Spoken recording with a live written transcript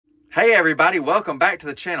Hey everybody, welcome back to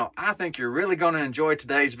the channel. I think you're really going to enjoy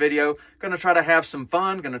today's video. Going to try to have some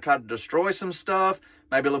fun, going to try to destroy some stuff,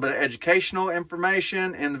 maybe a little bit of educational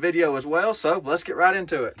information in the video as well. So let's get right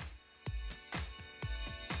into it.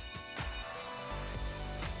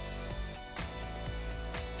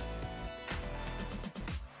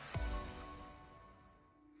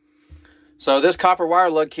 So this copper wire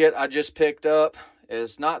lug kit I just picked up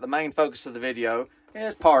is not the main focus of the video.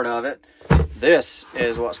 It's part of it. This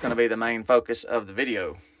is what's going to be the main focus of the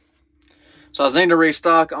video. So I was needing to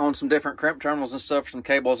restock on some different crimp terminals and stuff, some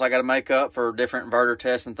cables I got to make up for different inverter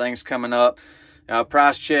tests and things coming up.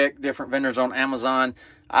 Price check different vendors on Amazon.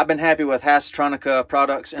 I've been happy with Haisstronica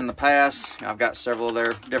products in the past. I've got several of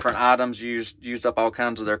their different items, used up all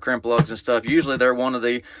kinds of their crimp lugs and stuff. Usually they're one of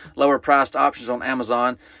the lower priced options on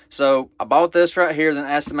Amazon. So I bought this right here, then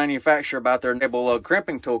asked the manufacturer about their cable lug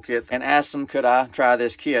crimping toolkit and asked them could I try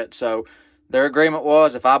this kit. So their agreement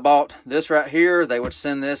was if I bought this right here, they would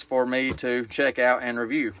send this for me to check out and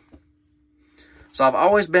review. So I've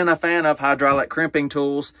always been a fan of hydraulic crimping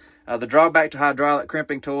tools. The drawback to hydraulic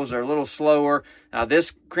crimping tools, they're a little slower.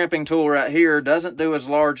 This crimping tool right here doesn't do as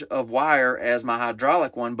large of wire as my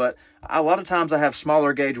hydraulic one, but a lot of times I have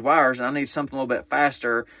smaller gauge wires and I need something a little bit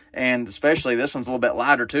faster, and especially this one's a little bit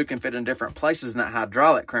lighter too, can fit in different places than that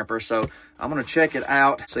hydraulic crimper. So I'm going to check it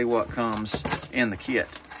out, see what comes in the kit.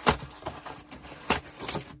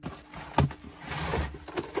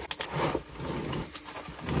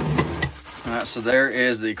 All right, so there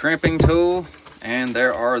is the crimping tool. And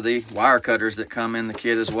there are the wire cutters that come in the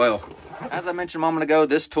kit as well. As I mentioned a moment ago,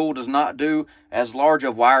 this tool does not do as large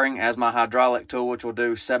of wiring as my hydraulic tool, which will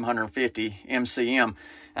do 750 MCM.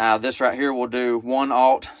 This right here will do 1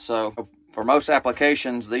 aught. So for most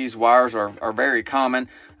applications, these wires are very common.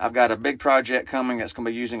 I've got a big project coming that's going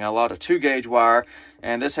to be using a lot of 2-gauge wire,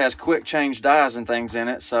 and this has quick change dies and things in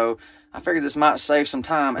it. So I figured this might save some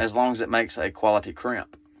time as long as it makes a quality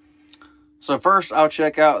crimp. So first, I'll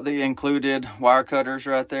check out the included wire cutters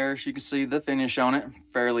right there. As you can see, the finish on it,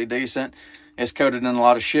 fairly decent. It's coated in a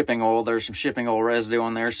lot of shipping oil. There's some shipping oil residue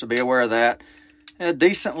on there, so be aware of that.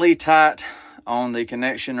 Decently tight on the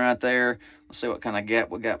connection right there. Let's see what kind of gap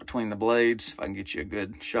we got between the blades, if I can get you a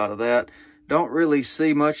good shot of that. Don't really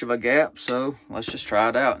see much of a gap, so let's just try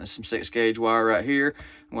it out. There's some 6-gauge wire right here.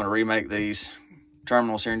 I'm going to remake these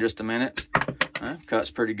terminals here in just a minute. Cuts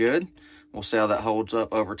pretty good. We'll see how that holds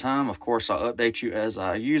up over time. Of course, I'll update you as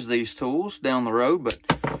I use these tools down the road, but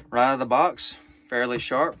right out of the box, fairly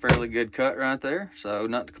sharp, fairly good cut right there. So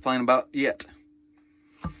nothing to complain about yet.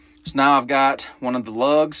 So now I've got one of the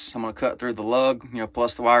lugs. I'm going to cut through the lug,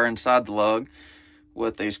 plus the wire inside the lug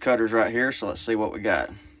with these cutters right here. So let's see what we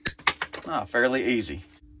got. Fairly easy.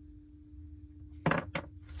 So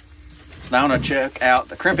now I'm going to check out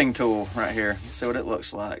the crimping tool right here. Let's see what it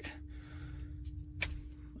looks like.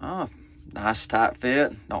 Nice tight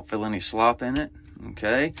fit. Don't feel any slop in it.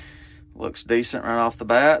 Okay. Looks decent right off the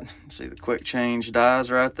bat. See the quick change dies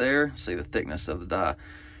right there. See the thickness of the die.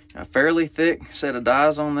 A fairly thick set of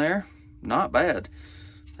dies on there. Not bad.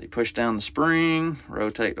 So you push down the spring,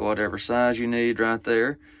 rotate to whatever size you need right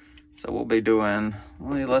there. So we'll be doing,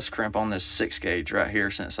 let's crimp on this 6-gauge right here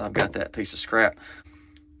since I've got that piece of scrap.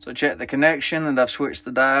 So check the connection, and I've switched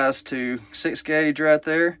the dies to 6-gauge right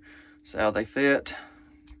there. See how they fit.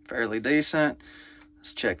 Fairly decent.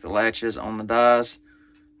 Let's check the latches on the dies.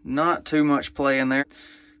 Not too much play in there.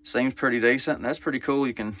 Seems pretty decent, and that's pretty cool.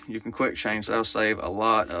 You can quick change. That'll save a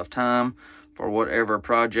lot of time for whatever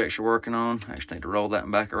projects you're working on. I actually need to roll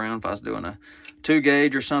that back around if I was doing a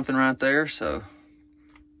 2-gauge or something right there. So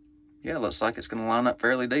yeah, looks like it's going to line up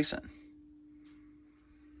fairly decent.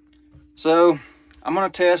 So I'm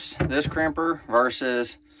going to test this crimper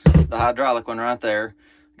versus the hydraulic one right there.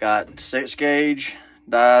 Got 6-gauge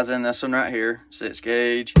dies in this one right here,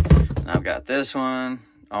 6-gauge, and I've got this one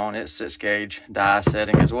on its 6-gauge die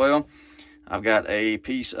setting as well. I've got a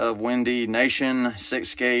piece of Windy Nation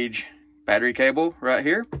 6-gauge battery cable right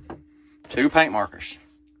here, 2 paint markers.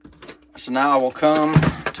 So now I will come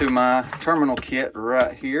to my terminal kit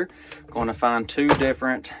right here. I'm going to find 2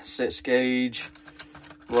 different 6-gauge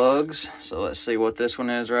lugs. So let's see what this one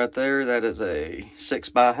is right there. That is a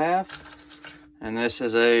 6x1/2, and this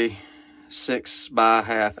is a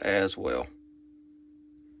 6x1/2 as well.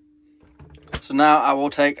 So now I will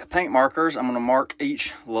take paint markers. I'm going to mark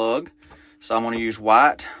each lug. So I'm going to use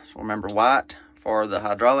white. So remember, white for the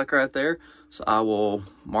hydraulic right there. So I will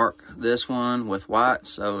mark this one with white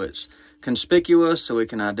so it's conspicuous, so we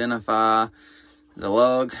can identify the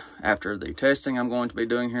lug after the testing I'm going to be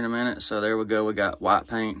doing here in a minute. So there we go. We got white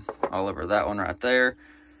paint all over that one right there.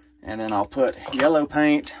 And then I'll put yellow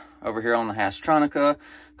paint over here on the Haisstronica,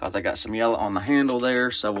 because I got some yellow on the handle there.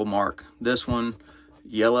 So we'll mark this one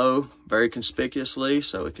yellow very conspicuously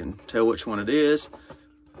so we can tell which one it is.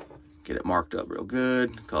 Get it marked up real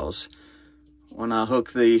good, because when I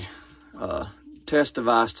hook the test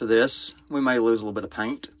device to this, we may lose a little bit of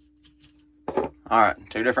paint. All right,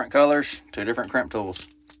 2 different colors, 2 different crimp tools.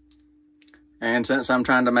 And since I'm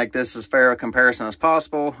trying to make this as fair a comparison as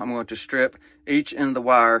possible, I'm going to strip each end of the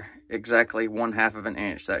wire exactly 1/2 of an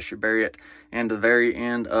inch. That should bury it into the very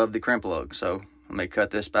end of the crimp lug. So let me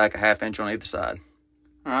cut this back 1/2 inch on either side.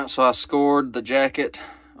 All right, so I scored the jacket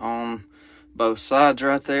on both sides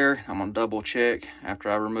right there. I'm gonna double check after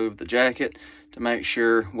I remove the jacket to make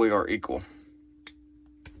sure we are equal.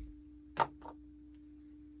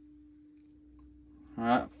 All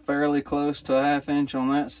right, fairly close to 1/2 inch on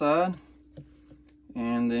that side,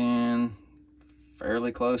 and then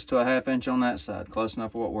fairly close to 1/2 inch on that side. Close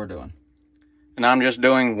enough for what we're doing. And I'm just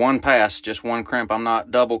doing one pass, just one crimp. I'm not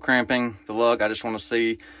double crimping the lug. I just want to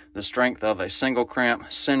see the strength of a single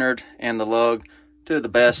crimp centered in the lug to the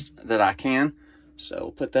best that I can.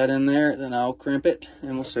 So put that in there, then I'll crimp it,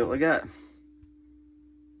 and we'll see what we got.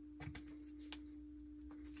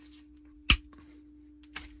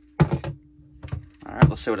 All right,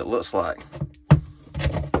 let's see what it looks like.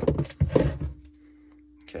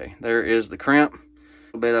 Okay, there is the crimp. A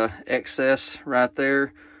little bit of excess right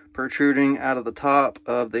there protruding out of the top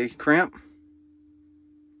of the crimp.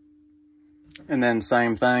 And then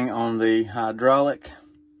same thing on the hydraulic.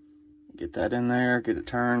 Get that in there, get it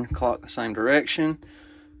turned, clock the same direction,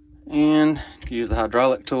 and use the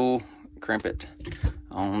hydraulic tool, crimp it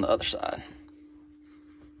on the other side.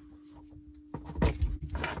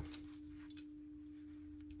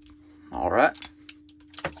 All right.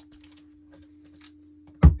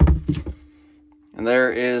 And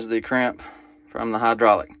there is the crimp from the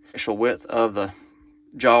hydraulic. The actual width of the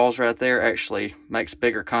jaws right there actually makes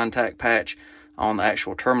bigger contact patch on the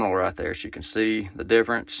actual terminal right there, so you can see the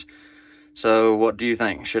difference. So what do you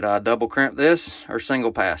think? Should I double crimp this or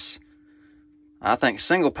single pass? I think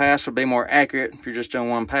single pass would be more accurate if you're just doing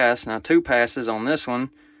one pass. Now 2 passes on this one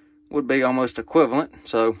would be almost equivalent,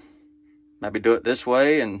 so maybe do it this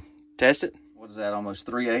way and test it. What is that, almost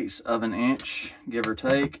 3/8 of an inch, give or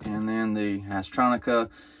take. And then the Haisstronica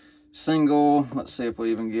single, let's see if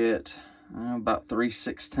we even get about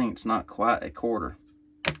 3/16, not quite a quarter.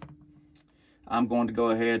 I'm going to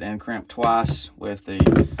go ahead and crimp twice with the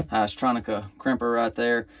Haisstronica crimper right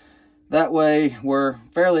there. That way we're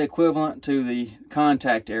fairly equivalent to the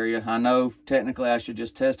contact area. I know technically I should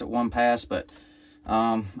just test it one pass, but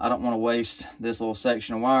I don't want to waste this little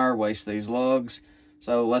section of wire, waste these lugs.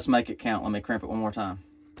 So let's make it count. Let me crimp it one more time.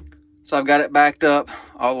 So I've got it backed up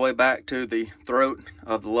all the way back to the throat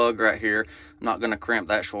of the lug right here. I'm not going to crimp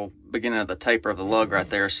the actual beginning of the taper of the lug right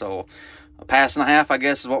there. So a pass and a half, I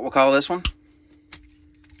guess, is what we'll call this one.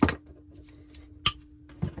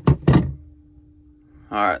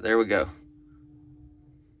 All right, there we go.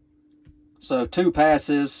 So 2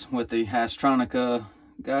 passes with the Haisstronica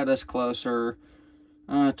got us closer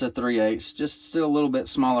to 3/8. Just still a little bit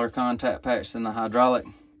smaller contact patch than the hydraulic.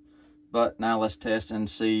 But now let's test and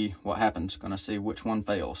see what happens. Gonna see which one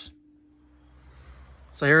fails.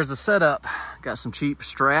 So here's the setup. Got some cheap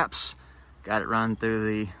straps. Got it run through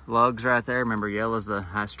the lugs right there. Remember, yellow is the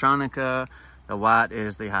Haisstronica. The white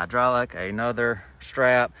is the hydraulic. Another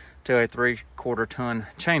strap to a 3/4 ton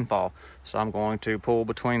chain fall. So I'm going to pull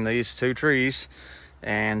between these 2 trees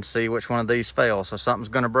and see which one of these fails. So something's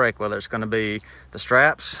gonna break, whether it's gonna be the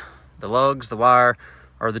straps, the lugs, the wire,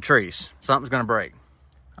 or the trees. Something's gonna break.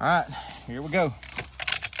 All right, here we go.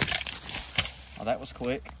 Oh, that was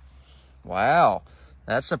quick. Wow,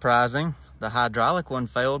 that's surprising. The hydraulic one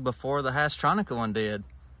failed before the Haisstronica one did.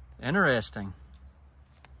 Interesting.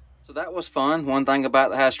 So that was fun. One thing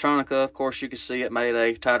about the Haisstronica, of course, you can see it made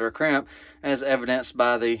a tighter crimp, as evidenced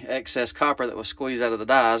by the excess copper that was squeezed out of the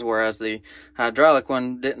dies, whereas the hydraulic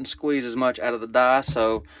one didn't squeeze as much out of the die.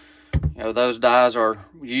 So, you know, those dies are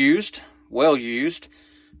used, well used.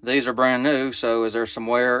 These are brand new, so is there some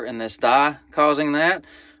wear in this die causing that?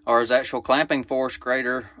 Or is actual clamping force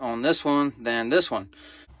greater on this one than this one?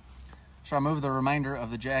 So I moved the remainder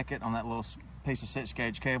of the jacket on that little piece of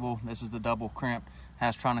 6-gauge cable. This is the double crimped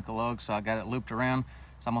Haisstronica lug, so I got it looped around.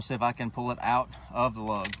 So I'm gonna see if I can pull it out of the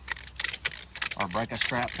lug or break a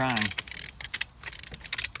strap trying.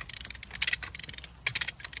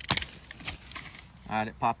 All right,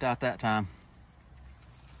 it popped out that time.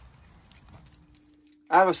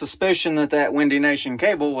 I have a suspicion that that Windy Nation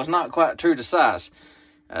cable was not quite true to size.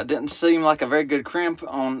 Didn't seem like a very good crimp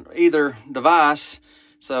on either device.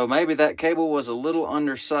 So maybe that cable was a little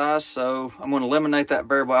undersized, so I'm going to eliminate that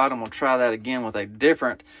variable out. I'm going to try that again with a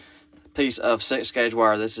different piece of 6-gauge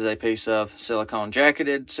wire. This is a piece of silicone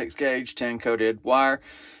jacketed 6-gauge 10-coated wire.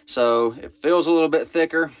 So it feels a little bit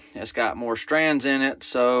thicker. It's got more strands in it,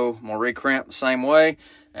 so I'm going to recrimp the same way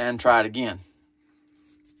and try it again.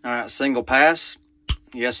 All right, single pass.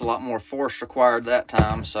 Yes, a lot more force required that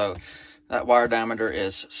time, so that wire diameter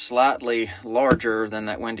is slightly larger than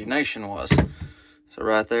that Windy Nation was. So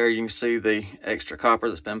right there, you can see the extra copper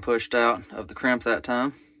that's been pushed out of the crimp that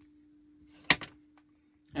time.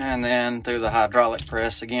 And then through the hydraulic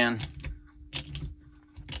press again.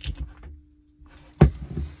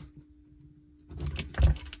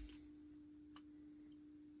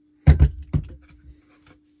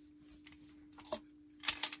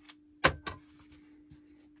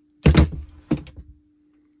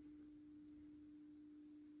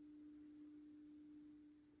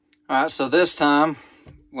 All right, so this time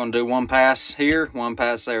I'm going to do one pass here, one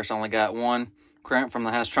pass there. So I only got one crimp from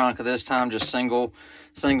the Haisstronica this time, just single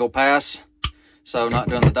pass. So not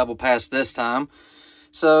doing the double pass this time.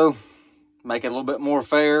 So make it a little bit more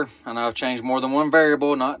fair. I know I've changed more than one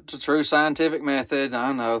variable, not the true scientific method.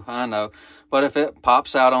 I know. But if it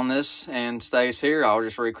pops out on this and stays here, I'll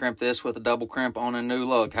just recrimp this with a double crimp on a new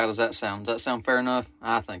lug. How does that sound? Does that sound fair enough?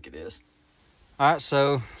 I think it is. All right,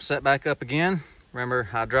 so set back up again. Remember,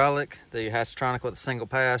 hydraulic, the Haisstronica with a single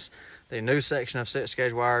pass. The new section of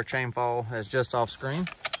 6-gauge wire chain fall is just off screen.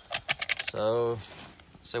 So,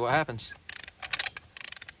 see what happens.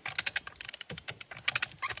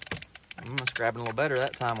 It's grabbing a little better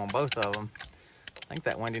that time on both of them. I think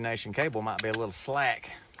that Windy Nation cable might be a little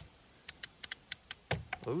slack.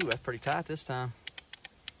 Ooh, that's pretty tight this time.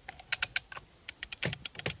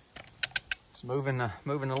 It's moving a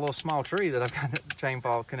little small tree that I've got the chain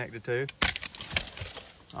fall connected to.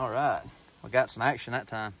 All right, we got some action that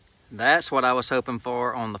time. That's what I was hoping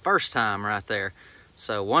for on the first time right there.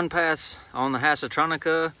 So one pass on the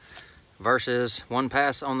Haisstronica versus one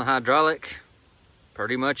pass on the hydraulic,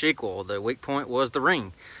 pretty much equal. The weak point was the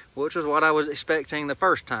ring, which was what I was expecting the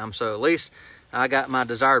first time. So at least I got my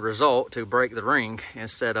desired result to break the ring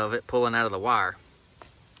instead of it pulling out of the wire.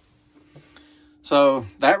 So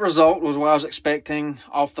that result was what I was expecting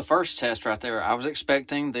off the first test right there. I was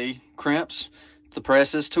expecting the crimps, the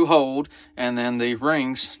presses to hold, and then the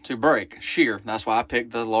rings to break, shear. That's why I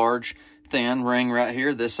picked the large, thin ring right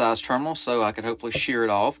here, this size terminal, so I could hopefully shear it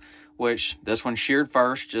off, which this one sheared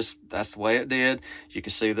first, just that's the way it did. You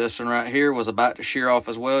can see this one right here was about to shear off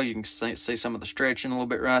as well. You can see some of the stretching a little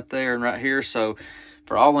bit right there and right here. So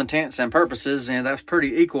for all intents and purposes, and that's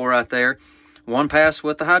pretty equal right there. One pass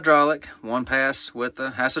with the hydraulic, one pass with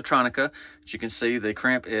the Haisstronica. As you can see, the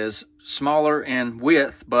crimp is smaller in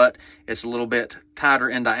width, but it's a little bit tighter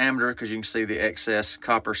in diameter because you can see the excess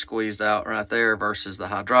copper squeezed out right there versus the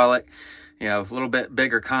hydraulic. You know, a little bit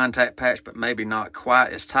bigger contact patch, but maybe not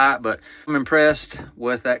quite as tight. But I'm impressed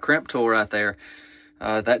with that crimp tool right there.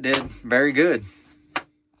 That did very good.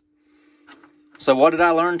 So what did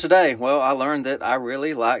I learn today? Well, I learned that I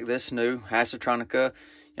really like this new Haisstronica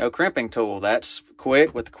crimping tool. That's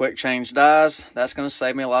quick with the quick change dies. That's going to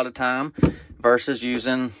save me a lot of time versus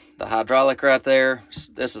using the hydraulic right there.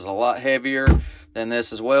 This is a lot heavier than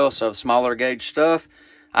this as well. So smaller gauge stuff,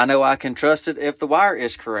 I know I can trust it if the wire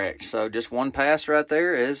is correct. So just one pass right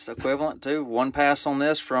there is equivalent to one pass on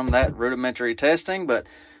this from that rudimentary testing. But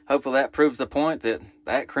hopefully that proves the point that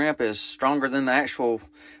that crimp is stronger than the actual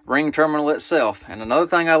ring terminal itself. And another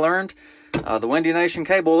thing I learned, the Windy Nation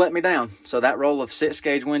cable let me down. So that roll of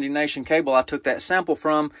 6-gauge Windy Nation cable I took that sample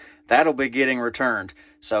from, that'll be getting returned.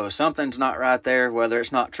 So something's not right there, whether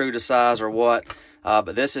it's not true to size or what.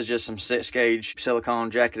 But this is just some 6-gauge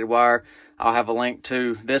silicone jacketed wire. I'll have a link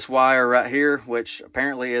to this wire right here, which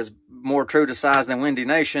apparently is more true to size than Windy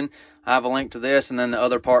Nation. I have a link to this and then the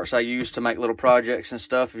other parts I use to make little projects and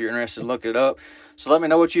stuff if you're interested, look it up. So let me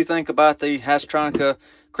know what you think about the Haisstronica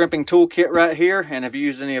crimping toolkit right here, and if you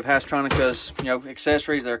use any of Haisstronica's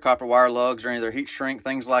accessories, their copper wire lugs or any of their heat shrink,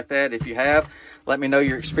 things like that. If you have, let me know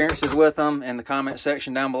your experiences with them in the comment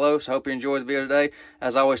section down below. So I hope you enjoyed the video today.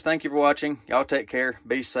 As always, thank you for watching. Y'all take care,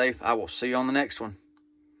 be safe. I will see you on the next one.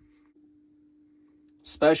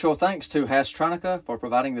 Special thanks to Haisstronica for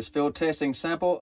providing this field testing sample